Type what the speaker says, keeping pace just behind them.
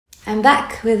I'm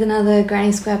back with another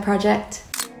granny square project.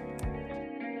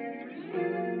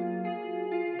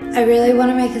 I really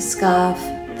want to make a scarf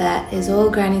that is all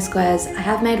granny squares. I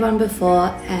have made one before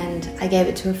and I gave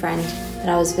it to a friend that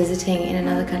I was visiting in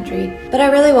another country. But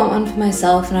I really want one for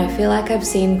myself, and I feel like I've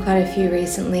seen quite a few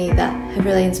recently that have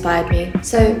really inspired me.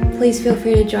 So please feel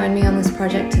free to join me on this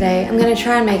project today. I'm going to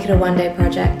try and make it a one-day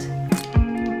project.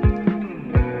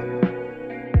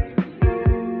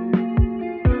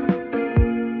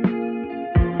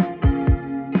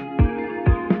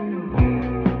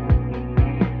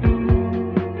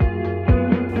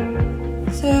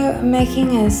 So I'm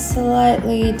making a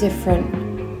slightly different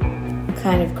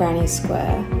kind of granny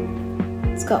square.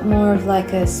 It's got more of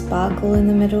like a sparkle in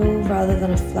the middle rather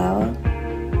than a flower.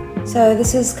 So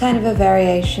this is kind of a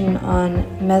variation on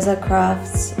Meza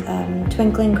Craft's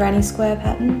Twinkling Granny Square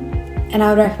pattern. And I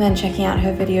would recommend checking out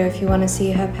her video if you want to see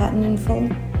her pattern in full.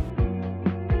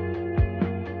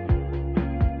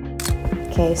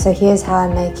 Okay, so here's how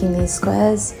I'm making these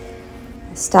squares.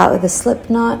 I start with a slip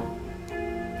knot,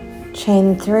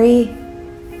 chain 3,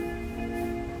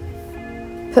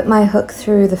 put my hook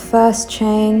through the first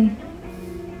chain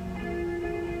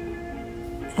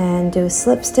and do a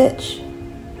slip stitch,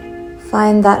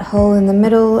 find that hole in the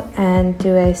middle and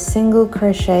do a single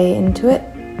crochet into it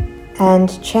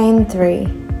and chain 3,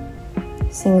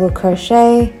 single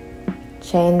crochet,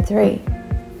 chain 3,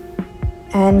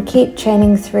 and keep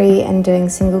chaining 3 and doing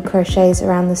single crochets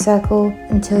around the circle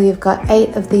until you've got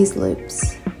 8 of these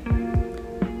loops.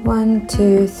 1,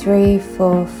 2, 3,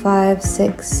 4, 5,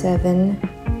 6, 7,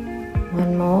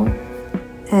 one more,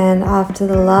 and after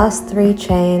the last 3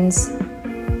 chains,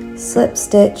 slip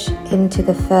stitch into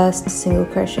the first single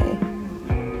crochet.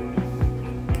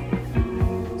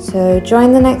 So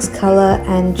join the next color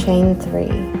and chain 3.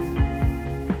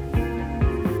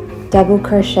 Double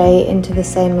crochet into the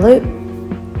same loop,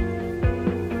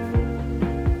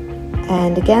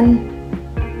 and again,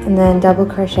 and then double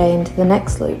crochet into the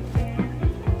next loop.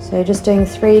 So just doing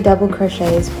 3 double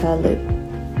crochets per loop.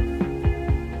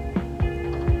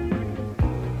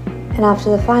 And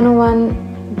after the final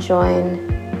one, join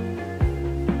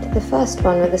to the first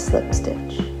one with a slip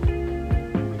stitch.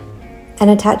 And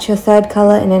attach your third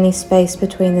color in any space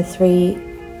between the 3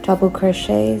 double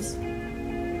crochets.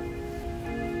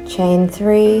 Chain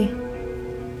 3,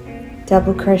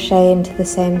 double crochet into the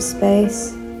same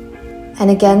space. And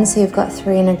again, so you've got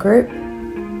 3 in a group.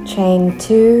 Chain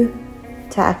 2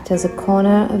 to act as a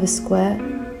corner of a square.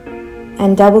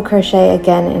 And double crochet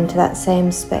again into that same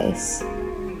space.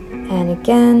 And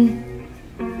again,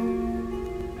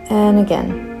 and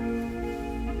again.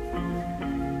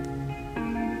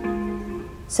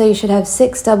 So you should have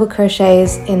 6 double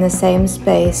crochets in the same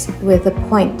space with a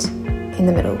point in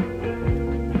the middle.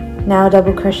 Now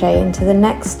double crochet into the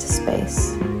next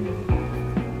space.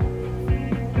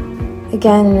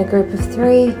 Again in a group of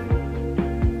 3,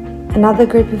 another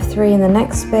group of 3 in the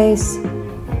next space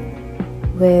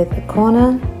with a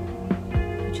corner,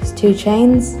 which is 2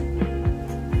 chains,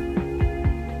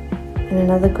 and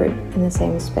another group in the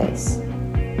same space.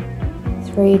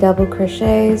 3 double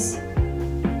crochets,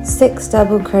 6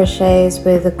 double crochets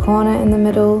with a corner in the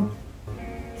middle,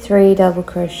 3 double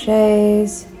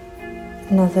crochets,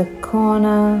 another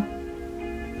corner,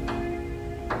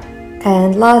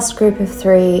 and last group of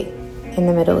 3 in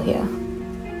the middle here.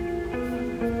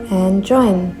 And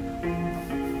join.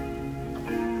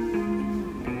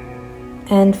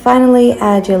 And finally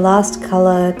add your last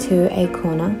color to a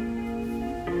corner.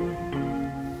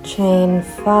 Chain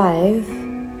 5,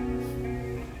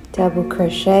 double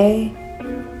crochet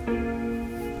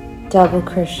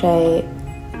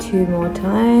 2 more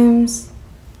times.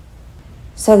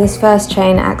 So this first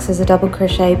chain acts as a double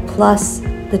crochet plus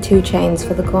the 2 chains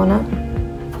for the corner.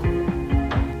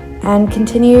 And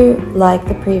continue like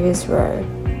the previous row.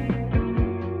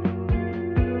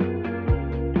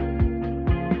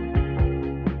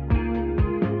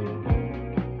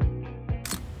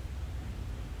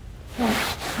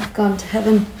 I've gone to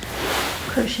heaven,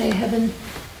 crochet heaven.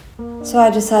 So I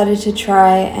decided to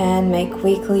try and make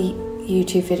weekly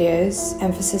YouTube videos,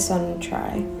 emphasis on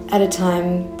try, at a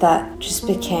time that just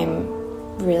became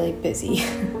really busy.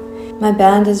 My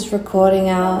band is recording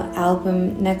our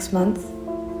album next month,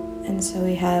 and so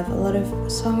we have a lot of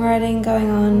songwriting going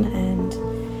on, and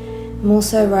I'm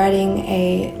also writing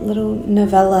a little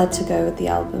novella to go with the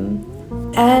album.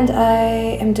 And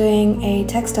I am doing a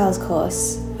textiles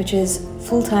course, which is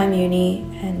full-time uni,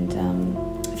 and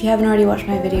if you haven't already watched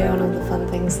my video on all the fun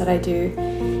things that I do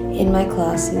in my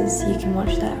classes, you can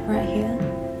watch that right here.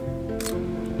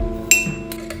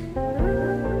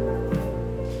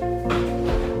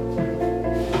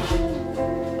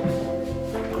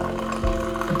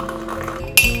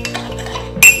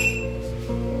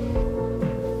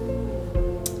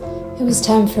 was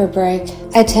time for a break.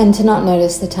 I tend to not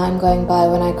notice the time going by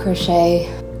when I crochet.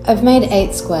 I've made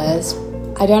 8 squares.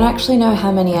 I don't actually know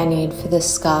how many I need for this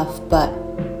scarf, but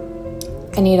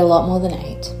I need a lot more than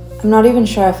 8. I'm not even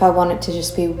sure if I want it to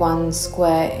just be 1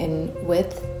 square in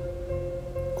width,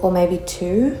 or maybe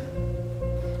 2.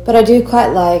 But I do quite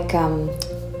like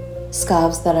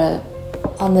scarves that are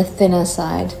on the thinner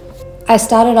side. I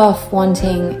started off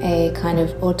wanting a kind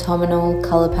of autumnal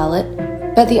colour palette,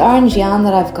 but the orange yarn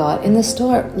that I've got in the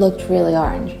store it looked really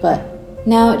orange, but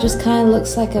now it just kind of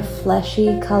looks like a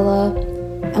fleshy colour.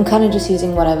 I'm kind of just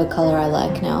using whatever colour I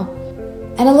like now.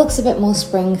 And it looks a bit more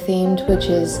spring themed, which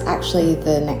is actually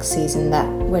the next season that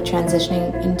we're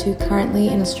transitioning into currently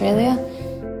in Australia.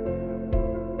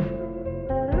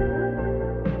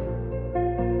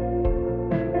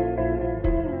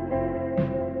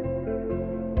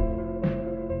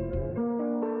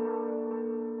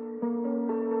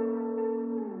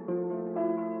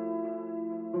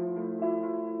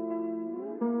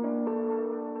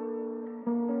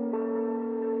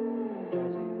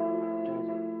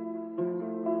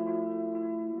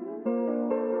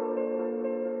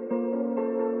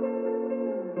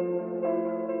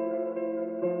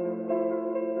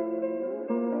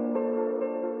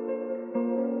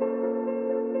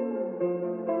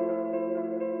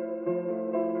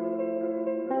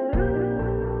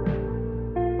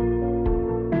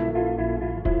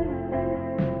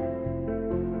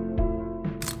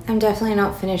 I'm definitely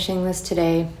not finishing this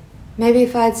today. Maybe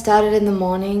if I had started in the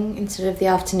morning instead of the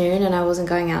afternoon and I wasn't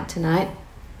going out tonight,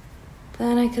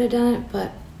 then I could have done it,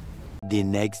 but... The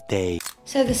next day.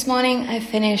 So this morning I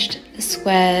finished the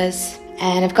squares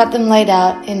and I've got them laid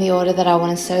out in the order that I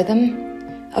want to sew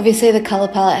them. Obviously the colour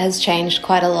palette has changed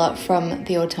quite a lot from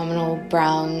the autumnal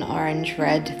brown, orange,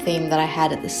 red theme that I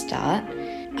had at the start.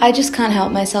 I just can't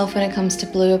help myself when it comes to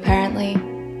blue apparently.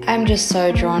 I'm just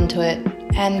so drawn to it,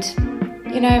 and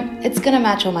you know, it's gonna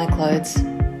match all my clothes.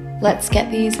 Let's get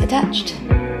these attached.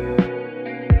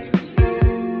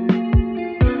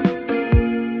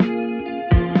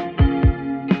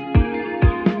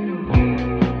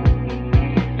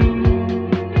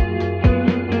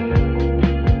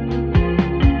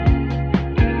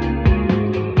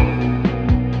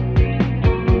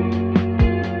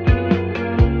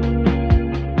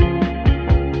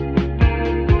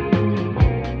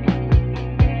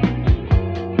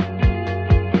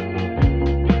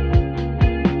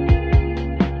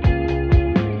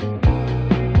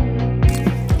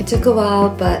 It took a while,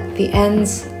 but the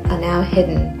ends are now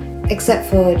hidden, except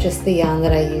for just the yarn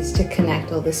that I used to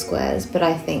connect all the squares, but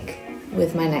I think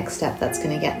with my next step that's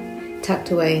going to get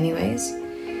tucked away anyways.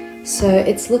 So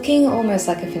it's looking almost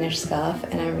like a finished scarf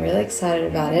and I'm really excited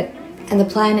about it. And the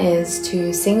plan is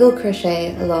to single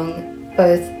crochet along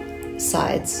both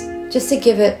sides, just to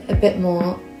give it a bit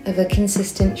more of a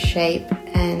consistent shape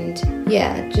and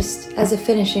yeah, just as a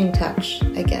finishing touch,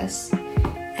 I guess.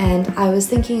 And I was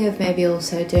thinking of maybe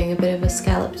also doing a bit of a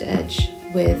scalloped edge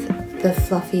with the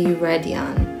fluffy red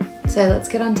yarn. So let's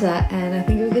get on to that, and I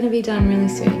think we're going to be done really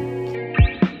soon.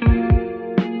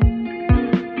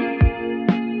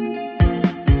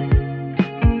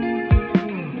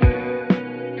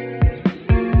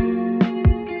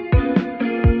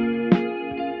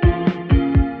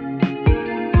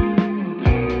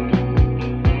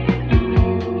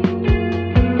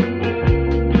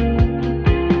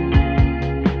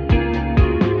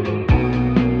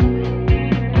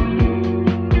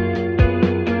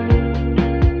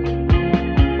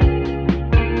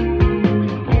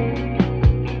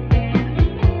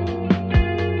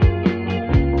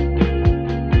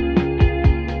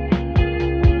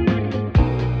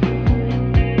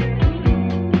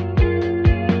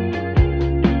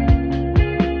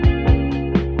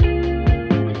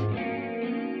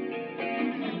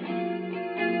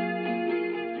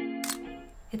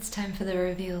 It's time for the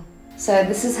reveal. So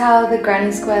this is how the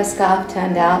granny square scarf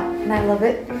turned out, and I love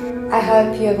it. I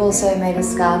hope you have also made a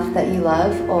scarf that you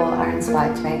love or are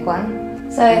inspired to make one.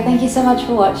 So thank you so much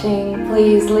for watching.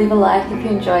 Please leave a like if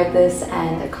you enjoyed this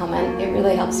and a comment. It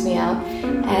really helps me out.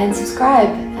 And subscribe,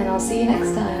 and I'll see you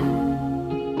next time.